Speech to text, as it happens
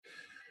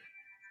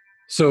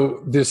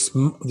So this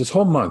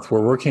whole month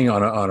we're working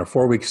on a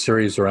 4-week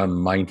series around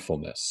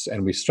mindfulness,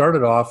 and we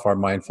started off our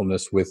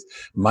mindfulness with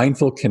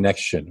mindful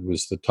connection.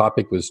 The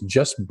topic was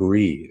just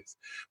breathe,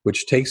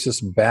 which takes us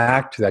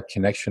back to that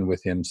connection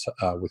within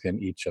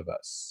each of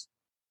us.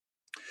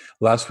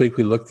 Last week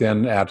we looked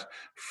then at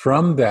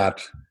from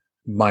that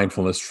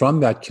mindfulness,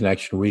 from that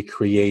connection, we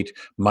create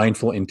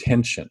mindful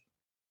intention.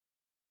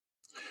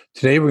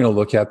 Today we're going to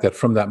look at that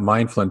from that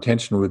mindful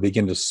intention, we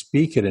begin to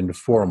speak it into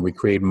form. We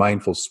create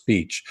mindful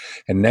speech.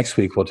 And next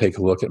week we'll take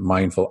a look at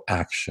mindful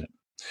action.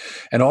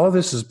 And all of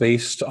this is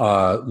based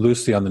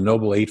loosely on the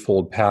Noble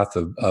Eightfold Path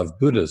of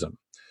Buddhism.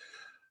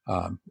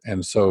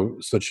 And so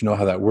that you know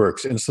how that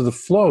works. And so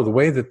the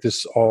way that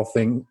this whole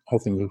thing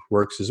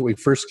works is that we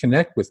first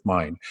connect with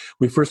mind.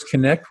 We first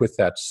connect with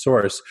that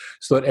source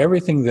so that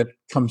everything that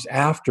comes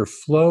after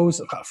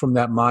flows from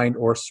that mind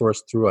or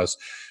source through us.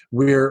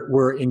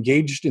 We're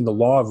engaged in the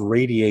law of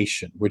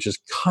radiation, which is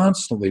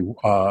constantly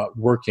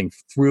working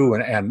through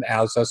and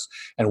as us,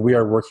 and we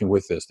are working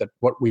with this. That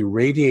what we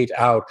radiate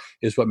out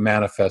is what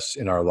manifests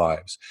in our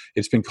lives.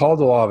 It's been called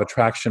the law of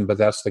attraction, but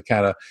that's the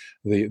kind of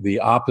the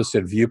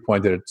opposite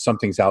viewpoint, that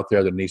something's out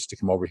there that needs to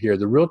come over here.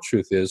 The real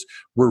truth is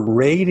we're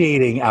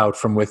radiating out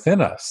from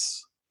within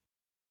us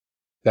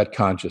that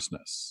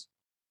consciousness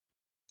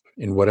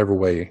in whatever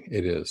way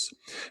it is.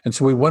 And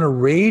so we want to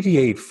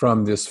radiate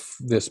from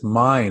this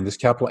mind, this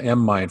capital M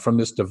mind, from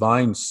this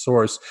divine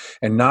source,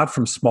 and not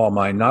from small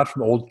mind, not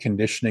from old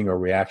conditioning or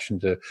reaction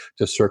to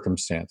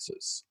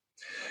circumstances.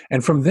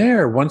 And from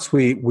there, once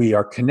we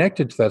are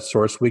connected to that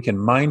source, we can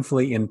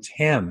mindfully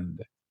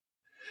intend.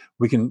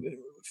 We can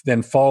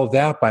then follow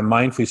that by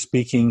mindfully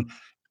speaking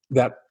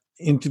that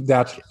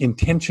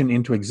intention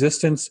into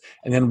existence,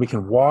 and then we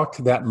can walk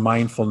that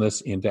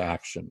mindfulness into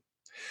action.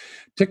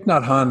 Thich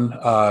Nhat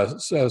Hanh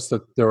says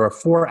that there are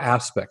 4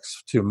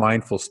 aspects to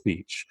mindful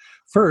speech.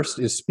 First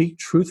is speak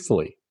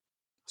truthfully.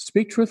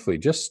 Speak truthfully,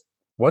 just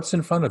what's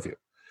in front of you.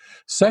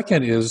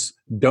 Second is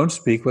don't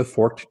speak with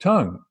forked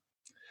tongue,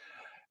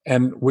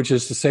 and which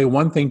is to say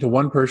one thing to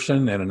one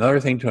person and another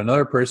thing to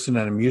another person,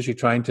 and I'm usually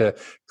trying to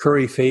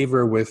curry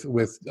favor with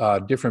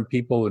different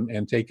people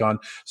and take on.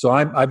 So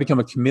I become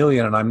a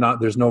chameleon,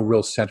 and there's no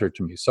real center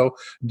to me. So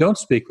don't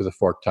speak with a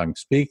forked tongue.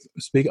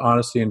 Speak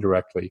honestly and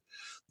directly.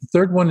 The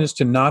third one is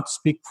to not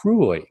speak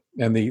cruelly,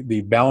 and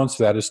the balance of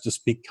that is to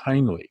speak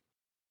kindly.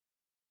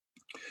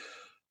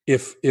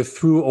 If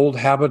through old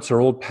habits or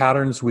old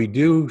patterns we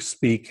do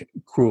speak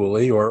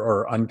cruelly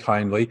or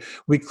unkindly,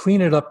 we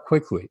clean it up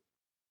quickly.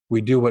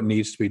 We do what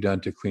needs to be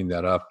done to clean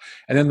that up.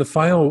 And then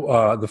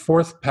the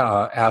fourth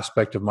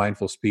aspect of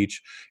mindful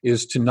speech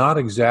is to not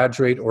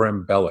exaggerate or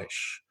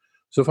embellish.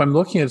 So if I'm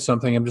looking at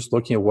something, I'm just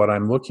looking at what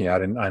I'm looking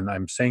at, and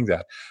I'm saying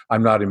that.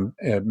 I'm not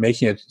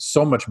making it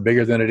so much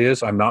bigger than it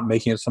is. I'm not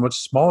making it so much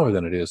smaller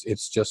than it is.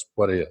 It's just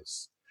what it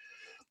is.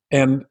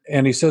 And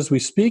he says we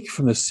speak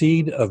from the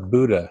seed of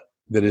Buddha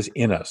that is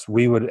in us.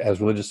 We would, as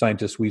religious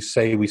scientists, we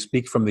say we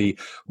speak from the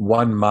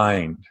one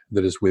mind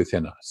that is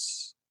within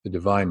us, the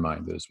divine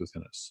mind that is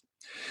within us.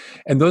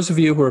 And those of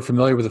you who are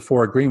familiar with the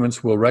 4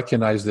 agreements will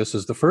recognize this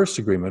as the first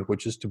agreement,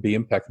 which is to be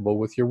impeccable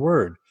with your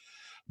word.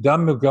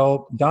 Don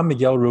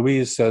Miguel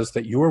Ruiz says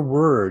that your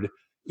word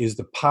is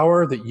the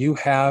power that you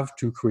have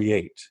to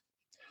create.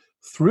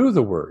 Through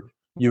the word,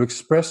 you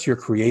express your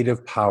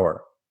creative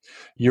power.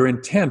 Your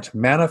intent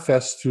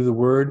manifests through the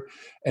word,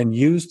 and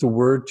use the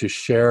word to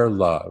share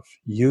love.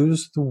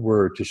 Use the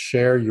word to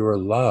share your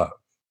love.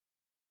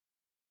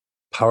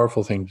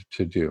 Powerful thing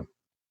to do.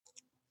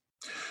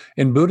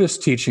 In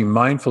Buddhist teaching,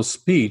 mindful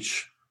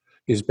speech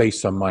is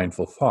based on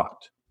mindful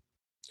thought.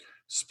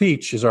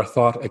 Speech is our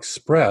thought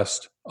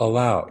expressed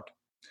aloud.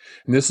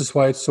 And this is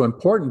why it's so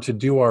important to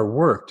do our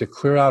work, to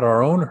clear out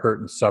our own hurt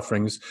and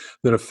sufferings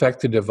that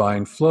affect the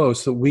divine flow,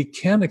 so that we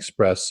can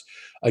express,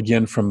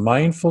 again, from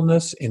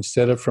mindfulness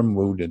instead of from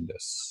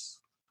woundedness.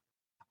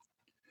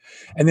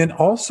 And then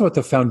also at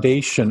the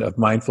foundation of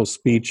mindful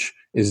speech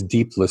is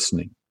deep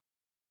listening.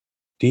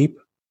 Deep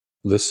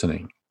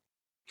listening.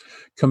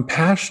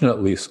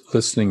 Compassionate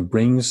listening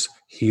brings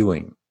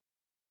healing.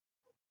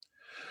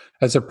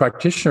 As a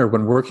practitioner,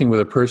 when working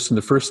with a person,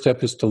 the first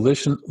step is to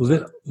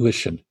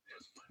listen.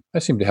 I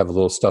seem to have a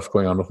little stuff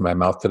going on with my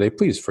mouth today.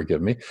 Please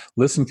forgive me.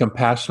 Listen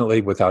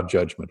compassionately without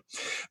judgment.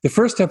 The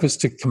first step is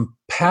to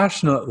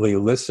compassionately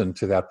listen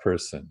to that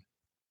person.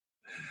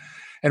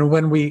 And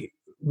when we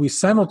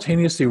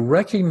simultaneously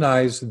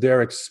recognize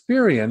their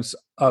experience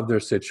of their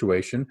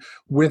situation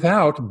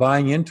without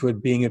buying into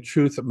it being a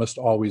truth that must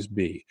always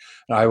be.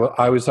 I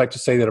always like to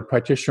say that a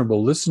practitioner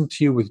will listen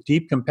to you with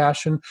deep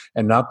compassion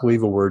and not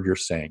believe a word you're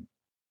saying.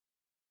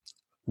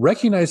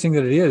 Recognizing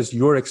that it is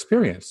your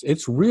experience.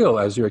 It's real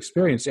as your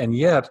experience, and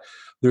yet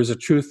there's a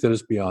truth that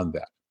is beyond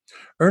that.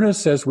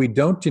 Ernest says we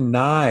don't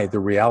deny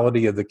the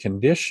reality of the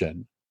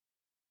condition.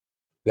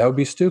 That would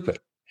be stupid.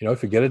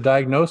 If you get a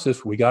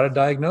diagnosis, we got a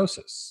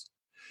diagnosis.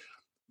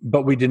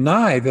 But we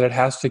deny that it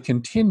has to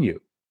continue.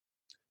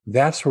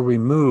 That's where we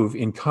move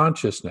in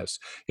consciousness,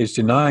 is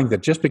denying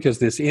that just because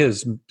this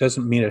is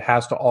doesn't mean it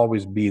has to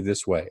always be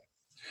this way.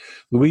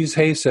 Louise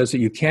Hay says that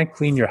you can't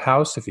clean your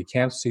house if you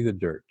can't see the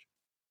dirt.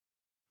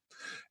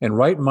 And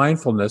right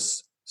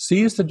mindfulness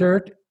sees the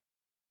dirt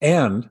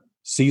and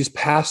sees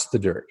past the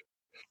dirt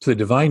to the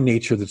divine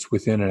nature that's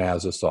within and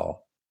as us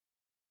all.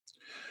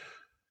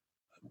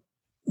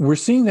 We're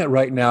seeing that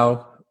right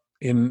now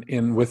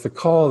in with the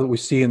call that we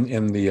see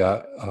in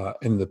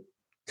the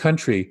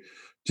country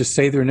to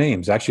say their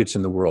names. Actually, it's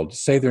in the world to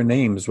say their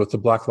names with the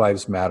Black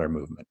Lives Matter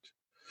movement,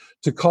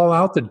 to call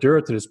out the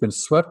dirt that has been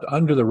swept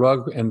under the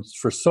rug and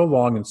for so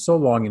long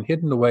and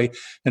hidden away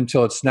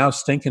until it's now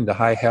stinking to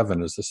high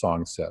heaven, as the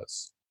song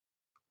says.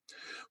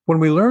 When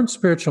we learn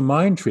spiritual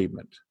mind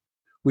treatment,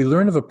 we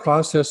learn of a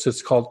process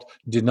that's called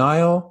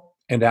denial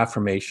and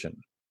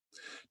affirmation.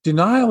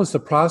 Denial is the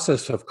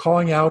process of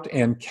calling out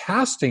and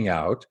casting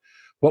out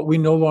what we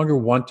no longer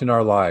want in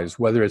our lives,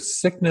 whether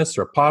it's sickness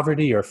or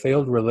poverty or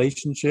failed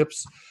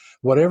relationships,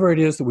 whatever it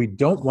is that we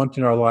don't want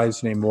in our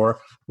lives anymore,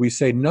 we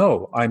say,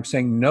 no, I'm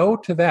saying no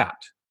to that.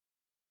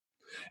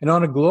 And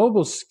on a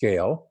global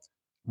scale,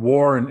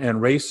 war and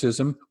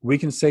racism, we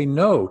can say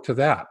no to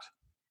that.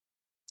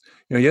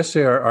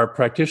 Yesterday, our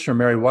practitioner,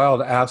 Mary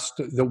Wild, asked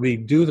that we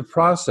do the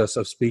process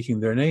of speaking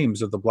their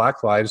names of the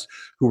Black lives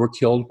who were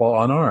killed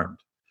while unarmed.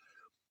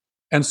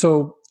 And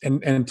so,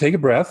 and take a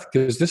breath,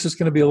 because this is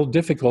going to be a little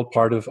difficult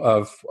part of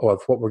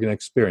what we're going to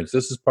experience.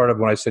 This is part of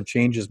when I said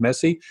change is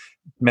messy.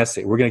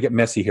 Messy. We're going to get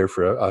messy here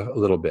for a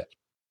little bit.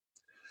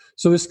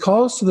 So this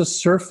calls to the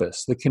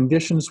surface the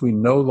conditions we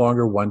no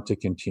longer want to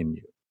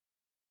continue.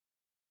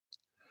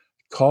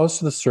 It calls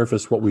to the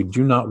surface what we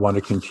do not want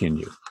to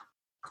continue.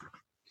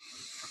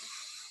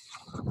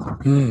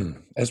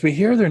 As we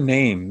hear their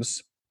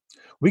names,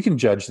 we can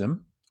judge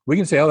them. We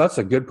can say, oh, that's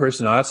a good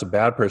person. Oh, that's a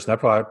bad person.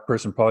 That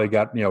person probably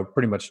got,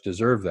 pretty much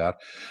deserved that.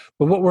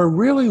 But what we're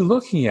really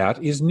looking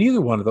at is neither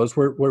one of those.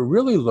 We're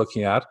really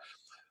looking at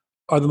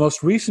are the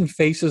most recent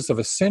faces of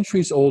a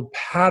centuries-old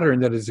pattern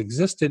that has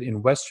existed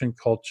in Western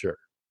culture.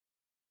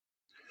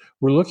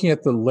 We're looking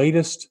at the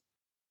latest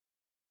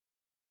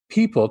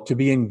people to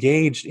be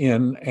engaged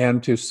in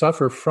and to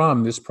suffer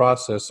from this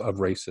process of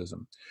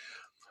racism.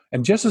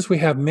 And just as we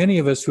have many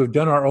of us who have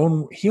done our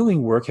own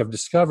healing work have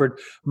discovered,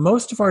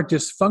 most of our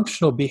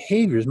dysfunctional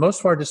behaviors, most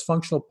of our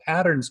dysfunctional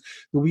patterns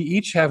that we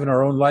each have in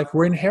our own life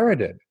were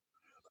inherited.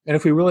 And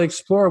if we really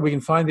explore, we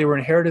can find they were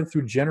inherited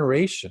through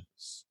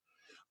generations.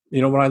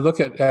 When I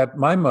look at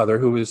my mother,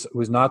 who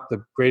was not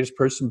the greatest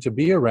person to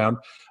be around,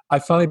 I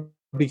finally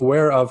became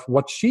aware of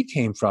what she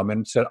came from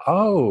and said,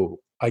 oh,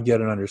 I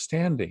get an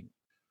understanding.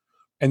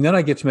 And then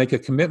I get to make a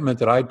commitment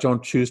that I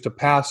don't choose to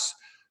pass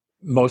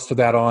most of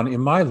that on in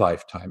my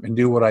lifetime and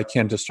do what I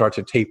can to start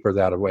to taper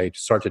that away, to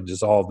start to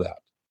dissolve that.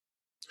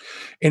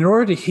 In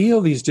order to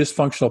heal these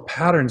dysfunctional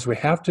patterns, we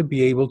have to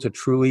be able to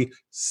truly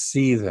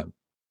see them.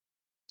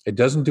 It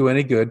doesn't do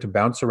any good to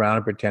bounce around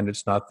and pretend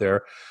it's not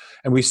there.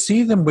 And we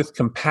see them with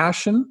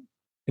compassion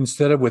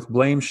instead of with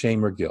blame,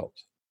 shame, or guilt.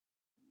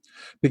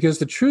 Because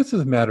the truth of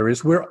the matter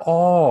is we're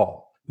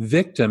all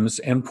victims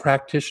and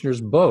practitioners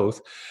both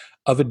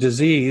of a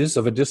disease,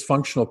 of a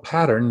dysfunctional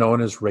pattern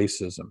known as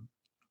racism.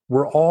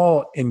 We're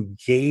all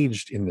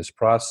engaged in this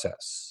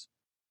process.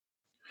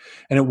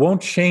 And it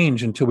won't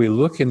change until we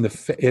look in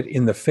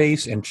the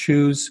face and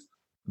choose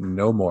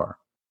no more.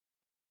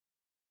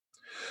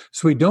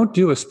 So we don't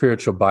do a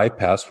spiritual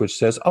bypass, which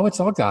says, oh, it's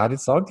all God,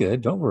 it's all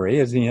good, don't worry.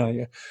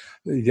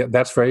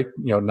 That's very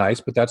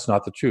nice, but that's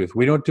not the truth.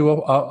 We don't do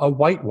a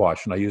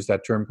whitewash, and I use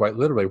that term quite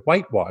literally,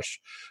 whitewash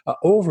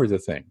over the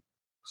thing.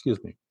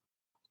 Excuse me.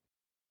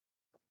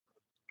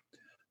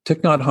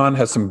 Thich Nhat Hanh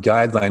has some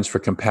guidelines for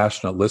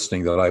compassionate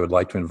listening that I would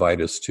like to invite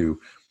us to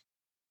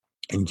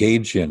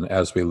engage in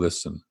as we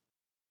listen.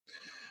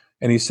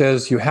 And he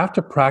says, you have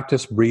to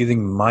practice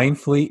breathing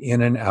mindfully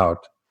in and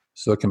out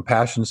so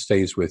compassion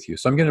stays with you.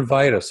 So I'm going to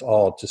invite us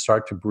all to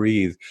start to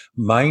breathe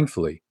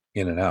mindfully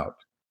in and out,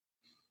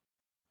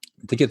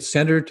 to get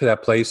centered to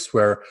that place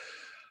where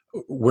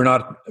we're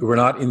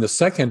not in the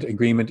second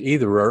agreement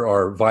either,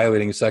 or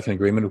violating a second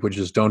agreement, which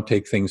is don't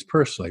take things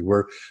personally.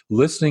 We're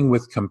listening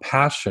with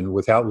compassion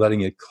without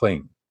letting it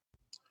cling,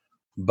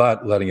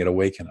 but letting it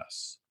awaken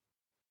us.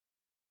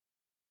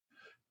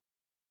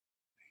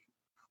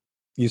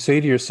 You say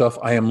to yourself,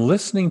 I am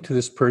listening to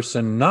this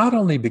person not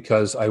only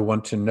because I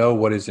want to know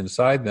what is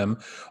inside them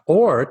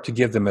or to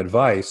give them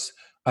advice.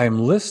 I am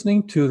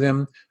listening to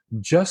them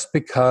just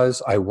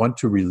because I want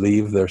to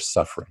relieve their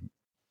suffering.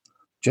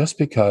 Just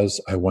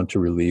because I want to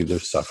relieve their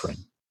suffering.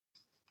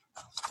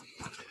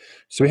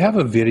 So we have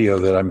a video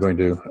that I'm going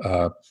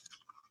to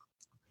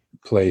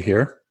play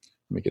here.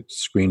 Let me get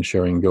screen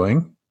sharing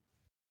going.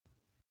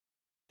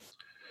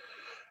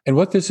 And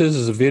what this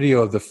is a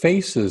video of the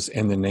faces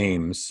and the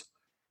names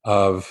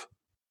of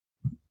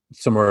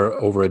somewhere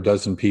over a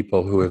dozen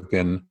people who have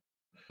been,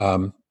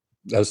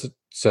 as it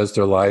says,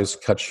 their lives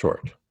cut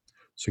short.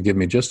 So give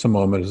me just a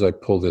moment as I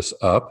pull this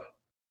up.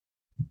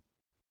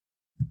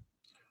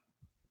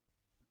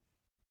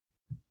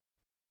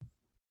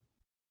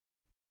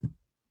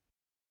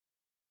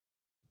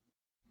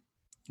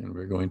 And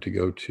we're going to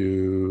go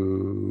to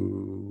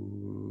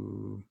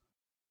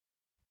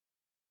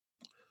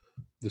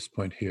this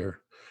point here.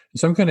 And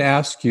so I'm going to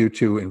ask you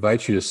to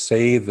invite you to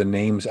say the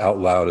names out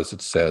loud as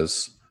it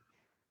says,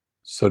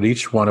 so that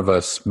each one of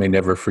us may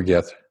never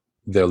forget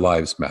their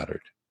lives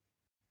mattered.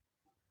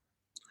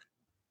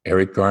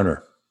 Eric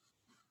Garner.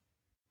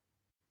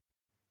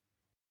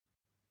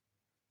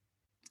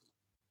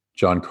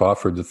 John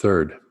Crawford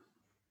III.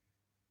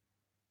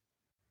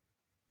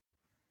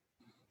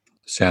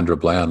 Sandra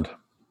Bland.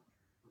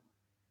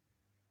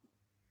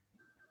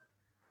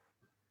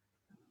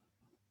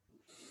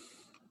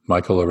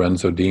 Michael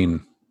Lorenzo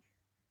Dean.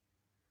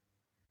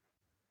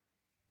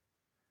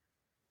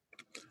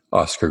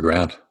 Oscar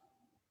Grant.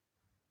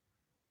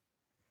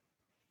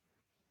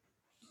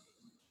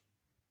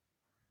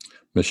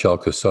 Michelle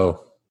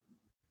Cusseau.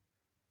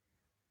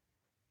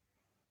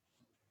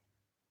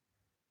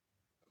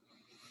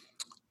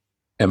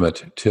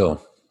 Emmett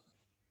Till.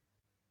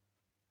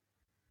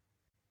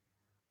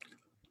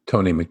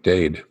 Tony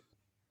McDade.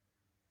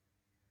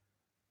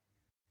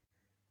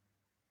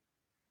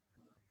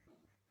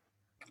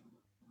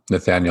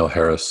 Nathaniel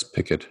Harris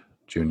Pickett,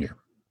 Jr.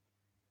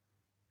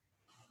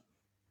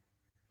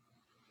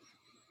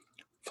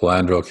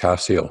 Philandro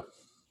Casiel.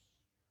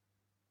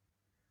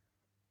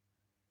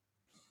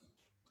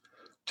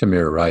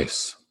 Tamir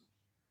Rice.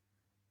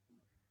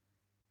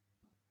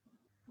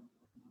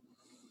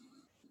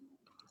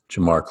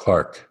 Jamar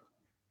Clark.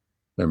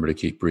 Remember to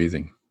keep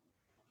breathing.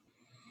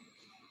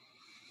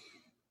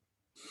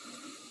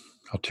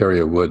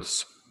 Alteria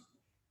Woods.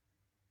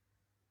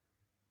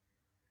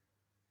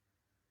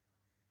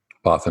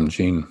 Botham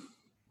Jean.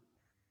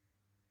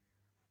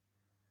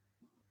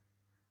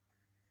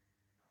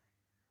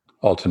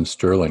 Alton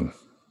Sterling.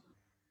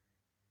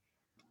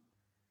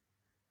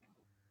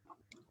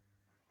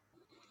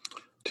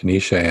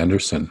 Tanisha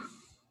Anderson.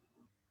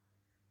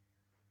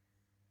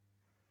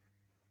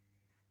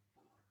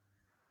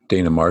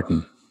 Dana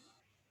Martin.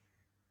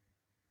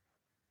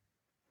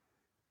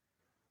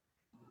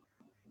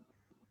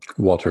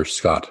 Walter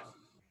Scott.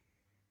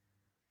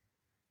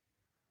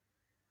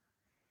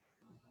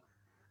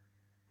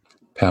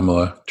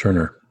 Pamela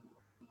Turner.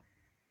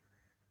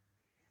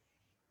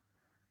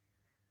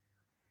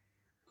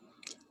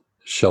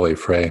 Shelley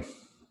Frey.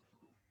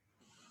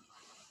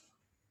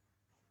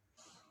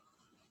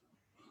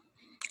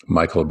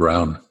 Michael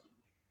Brown.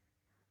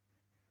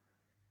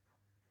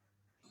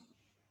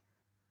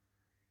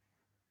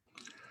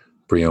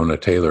 Breonna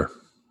Taylor.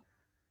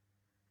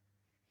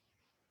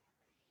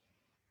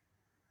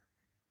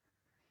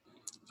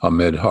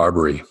 Ahmaud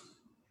Arbery,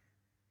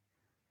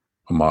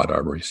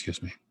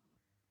 excuse me.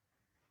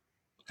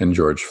 And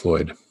George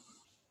Floyd.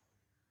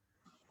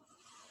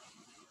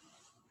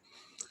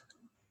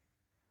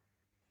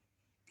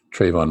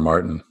 Trayvon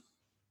Martin.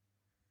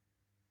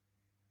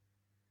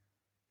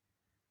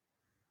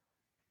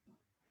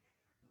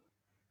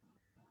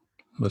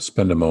 Let's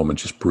spend a moment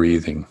just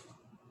breathing.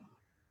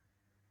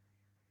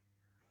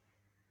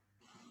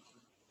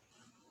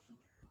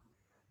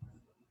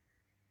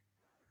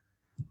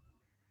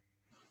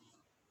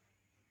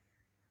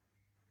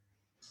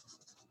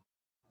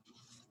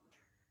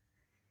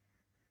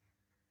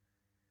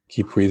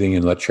 Keep breathing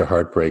and let your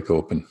heart break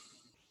open.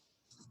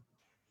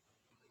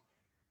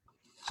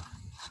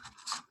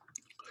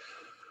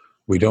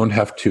 We don't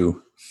have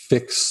to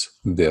fix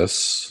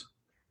this,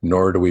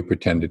 nor do we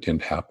pretend it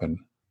didn't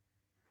happen.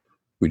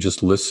 We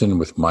just listen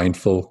with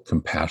mindful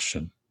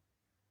compassion.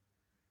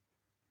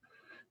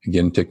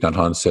 Again, Thich Nhat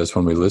Hanh says,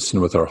 when we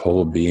listen with our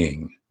whole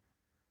being,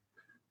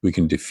 we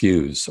can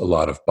diffuse a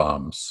lot of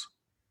bombs.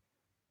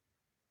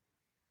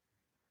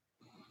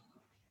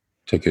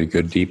 Take a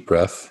good deep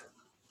breath.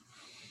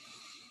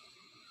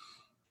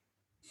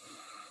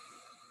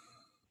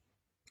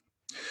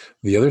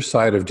 The other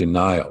side of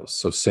denial,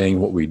 so saying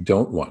what we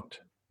don't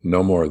want,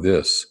 no more of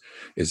this,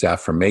 is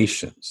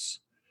affirmations.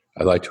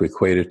 I like to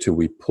equate it to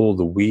we pull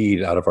the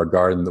weed out of our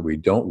garden that we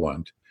don't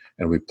want,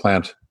 and we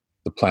plant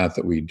the plant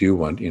that we do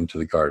want into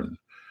the garden.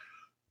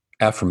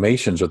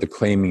 Affirmations are the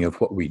claiming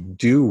of what we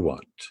do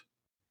want.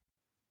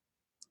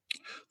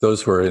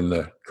 Those who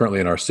are currently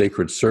in our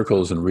sacred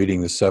circles and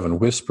reading the Seven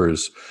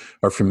Whispers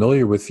are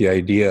familiar with the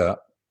idea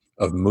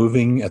of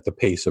moving at the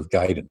pace of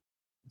guidance.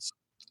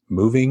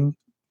 Moving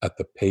at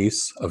the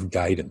pace of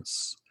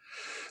guidance.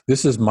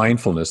 This is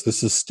mindfulness.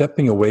 This is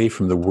stepping away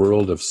from the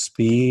world of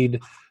speed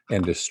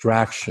and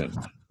distraction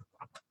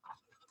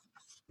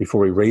before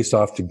we race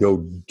off to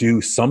go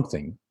do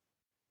something.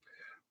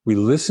 We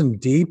listen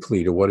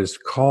deeply to what is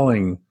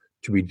calling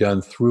to be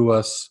done through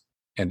us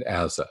and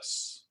as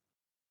us.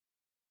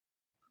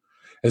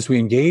 As we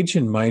engage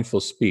in mindful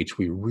speech,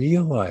 we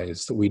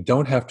realize that we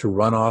don't have to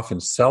run off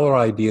and sell our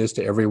ideas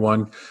to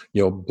everyone,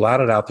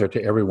 blat it out there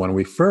to everyone.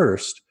 We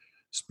first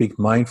speak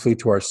mindfully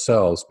to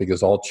ourselves,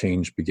 because all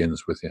change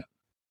begins within.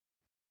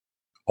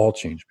 All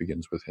change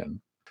begins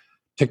within.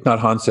 Thich Nhat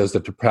Hanh says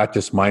that to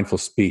practice mindful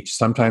speech,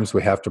 sometimes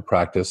we have to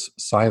practice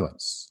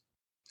silence.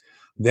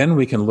 Then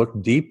we can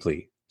look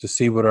deeply to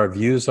see what our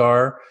views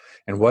are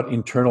and what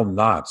internal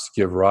knots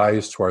give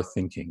rise to our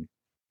thinking.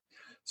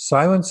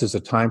 Silence is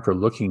a time for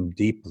looking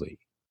deeply.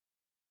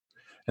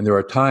 And there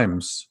are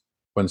times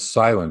when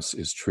silence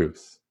is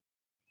truth.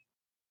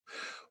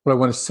 What I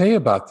want to say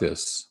about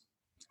this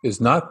is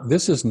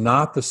this is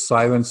not the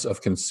silence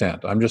of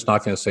consent. I'm just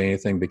not going to say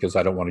anything because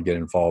I don't want to get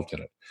involved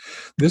in it.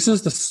 This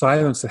is the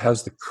silence that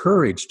has the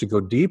courage to go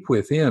deep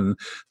within,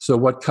 so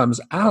what comes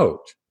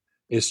out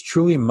is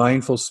truly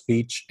mindful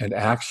speech and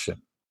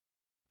action.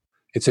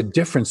 It's a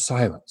different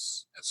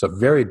silence. It's a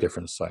very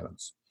different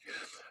silence.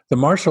 The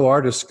martial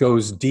artist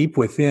goes deep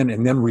within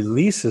and then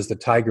releases the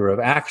tiger of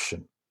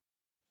action.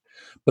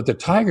 But the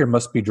tiger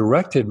must be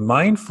directed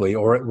mindfully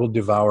or it will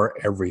devour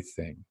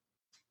everything.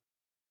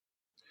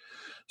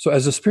 So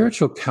as a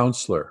spiritual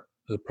counselor,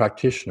 as a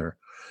practitioner,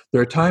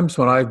 there are times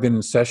when I've been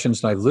in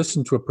sessions and I've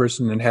listened to a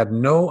person and had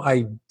no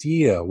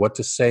idea what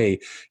to say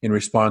in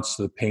response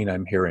to the pain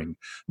I'm hearing.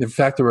 In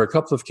fact, there were a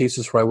couple of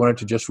cases where I wanted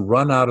to just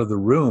run out of the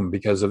room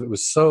because it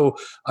was so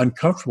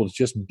uncomfortable to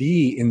just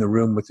be in the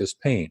room with this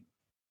pain.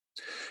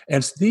 And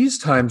it's these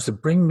times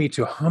that bring me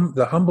to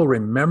the humble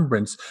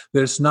remembrance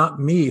that it's not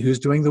me who's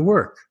doing the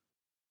work.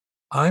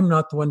 I'm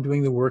not the one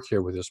doing the work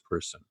here with this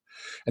person.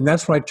 And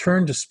that's when I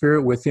turn to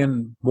spirit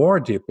within more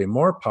deeply,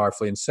 more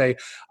powerfully, and say,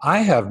 I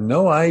have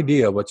no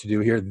idea what to do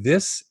here.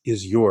 This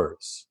is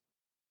yours.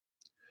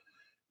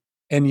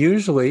 And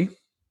usually,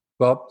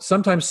 well,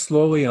 sometimes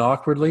slowly and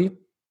awkwardly,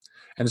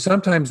 and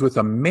sometimes with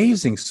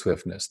amazing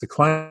swiftness, the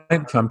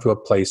client come to a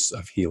place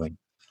of healing.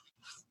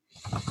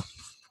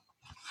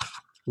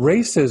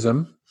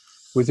 Racism,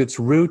 with its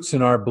roots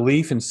in our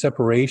belief in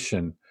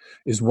separation,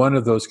 is one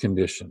of those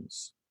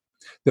conditions.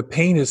 The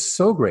pain is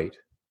so great.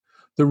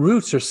 The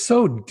roots are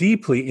so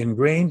deeply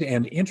ingrained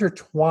and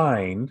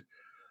intertwined.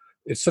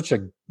 It's such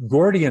a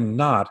Gordian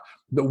knot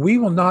that we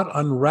will not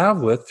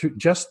unravel it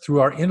just through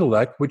our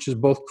intellect, which has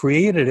both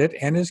created it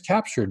and is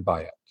captured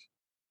by it.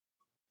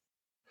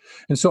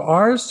 And so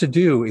ours to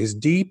do is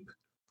deep,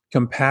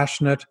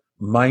 compassionate,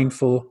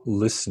 mindful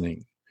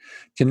listening,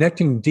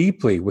 connecting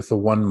deeply with the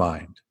one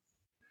mind,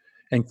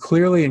 and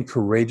clearly and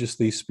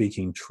courageously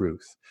speaking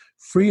truth,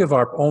 free of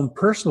our own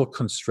personal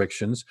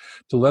constrictions,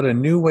 to let a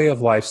new way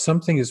of life,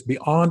 something is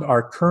beyond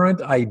our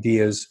current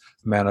ideas,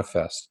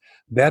 manifest.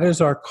 That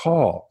is our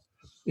call,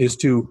 is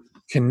to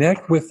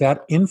connect with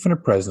that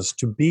infinite presence,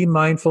 to be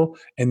mindful,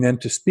 and then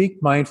to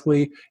speak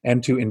mindfully,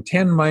 and to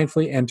intend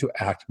mindfully, and to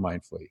act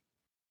mindfully.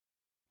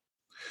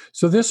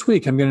 So this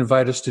week, I'm going to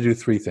invite us to do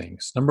three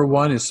things. Number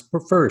one is,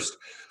 first,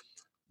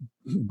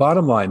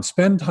 bottom line,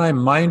 spend time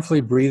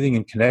mindfully breathing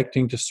and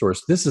connecting to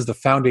source. This is the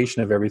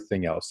foundation of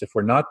everything else. If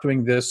we're not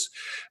doing this,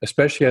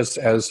 especially as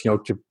you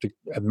know,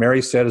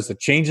 Mary said, as the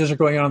changes are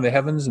going on in the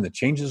heavens and the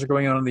changes are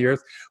going on the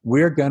earth,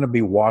 we're going to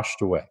be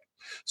washed away.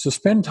 So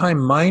spend time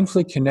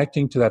mindfully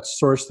connecting to that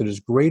source that is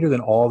greater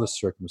than all the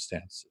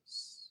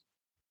circumstances.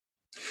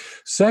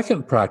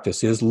 Second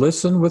practice is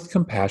listen with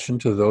compassion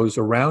to those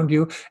around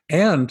you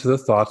and to the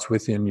thoughts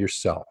within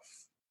yourself.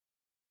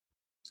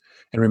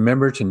 And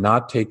remember to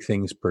not take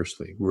things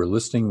personally. We're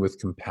listening with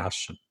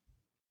compassion.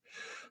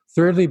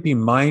 Thirdly, be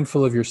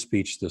mindful of your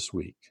speech this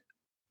week.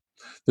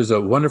 There's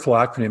a wonderful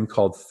acronym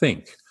called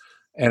THINK,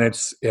 and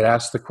it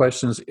asks the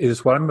questions,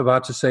 is what I'm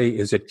about to say,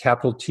 is it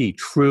capital T,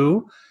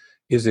 true?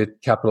 Is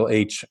it capital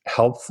H,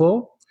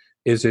 helpful?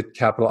 Is it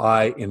capital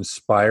I,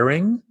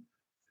 inspiring?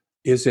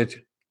 Is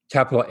it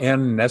capital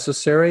N,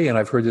 necessary? And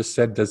I've heard this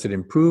said, does it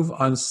improve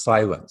on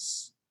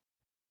silence?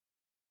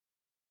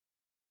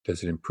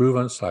 Does it improve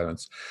on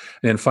silence?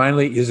 And then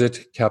finally, is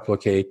it capital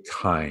K,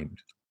 kind?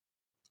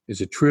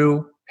 Is it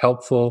true,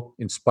 helpful,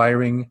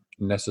 inspiring,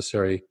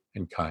 necessary,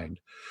 and kind?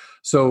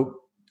 So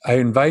I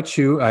invite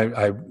you,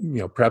 I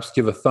perhaps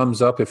give a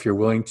thumbs up if you're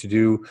willing to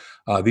do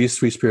these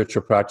three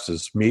spiritual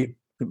practices.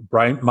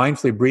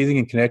 Mindfully breathing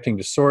and connecting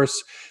to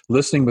source,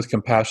 listening with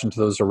compassion to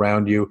those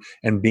around you,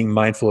 and being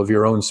mindful of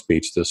your own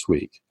speech this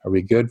week. Are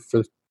we up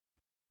for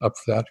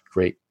that?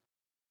 Great.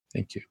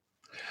 Thank you.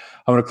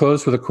 I'm going to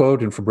close with a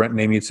quote, and for Brent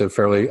and Amy, it's a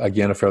fairly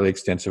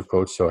extensive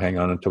quote, so hang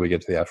on until we get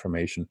to the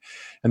affirmation.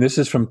 And this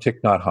is from Thich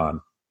Nhat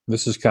Hanh.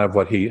 This is kind of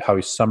how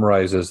he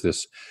summarizes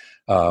this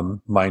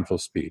mindful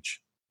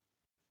speech.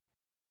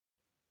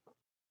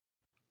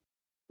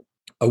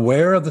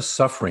 Aware of the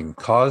suffering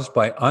caused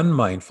by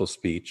unmindful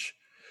speech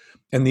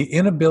and the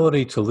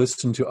inability to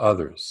listen to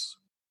others,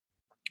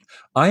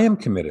 I am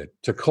committed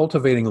to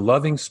cultivating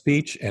loving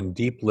speech and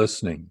deep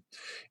listening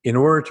in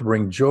order to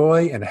bring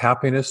joy and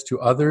happiness to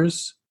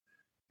others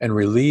and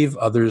relieve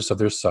others of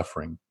their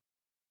suffering.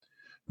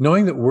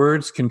 Knowing that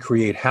words can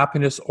create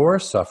happiness or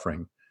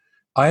suffering,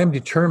 I am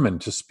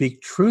determined to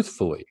speak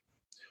truthfully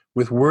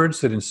with words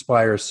that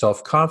inspire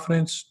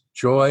self-confidence,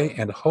 joy,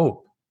 and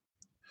hope.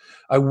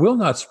 I will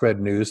not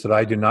spread news that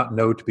I do not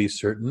know to be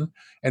certain,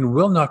 and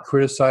will not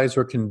criticize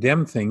or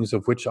condemn things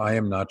of which I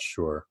am not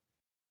sure.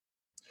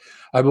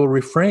 I will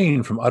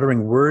refrain from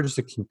uttering words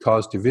that can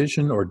cause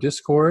division or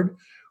discord,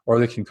 or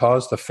that can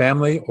cause the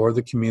family or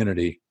the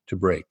community to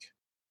break.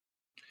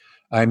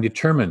 I am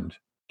determined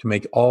to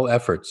make all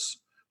efforts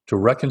to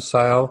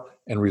reconcile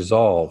and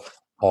resolve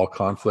all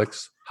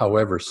conflicts,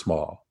 however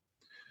small.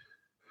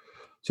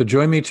 So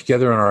join me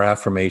together in our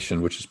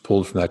affirmation, which is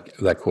pulled from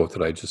that quote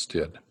that I just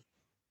did.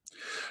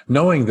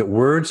 Knowing that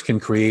words can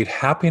create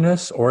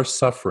happiness or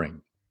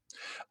suffering,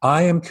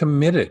 I am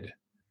committed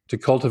to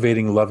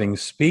cultivating loving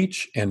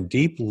speech and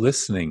deep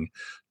listening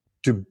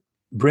to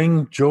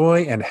bring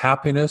joy and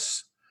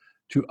happiness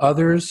to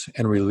others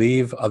and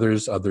relieve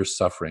others of their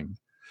suffering.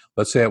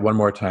 Let's say it one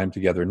more time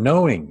together.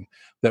 Knowing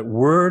that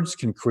words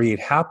can create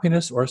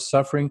happiness or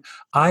suffering,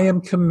 I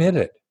am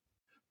committed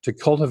to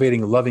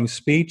cultivating loving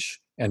speech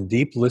and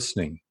deep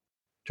listening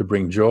to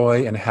bring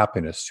joy and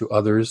happiness to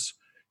others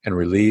and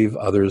relieve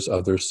others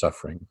of their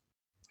suffering.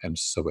 And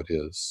so it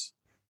is.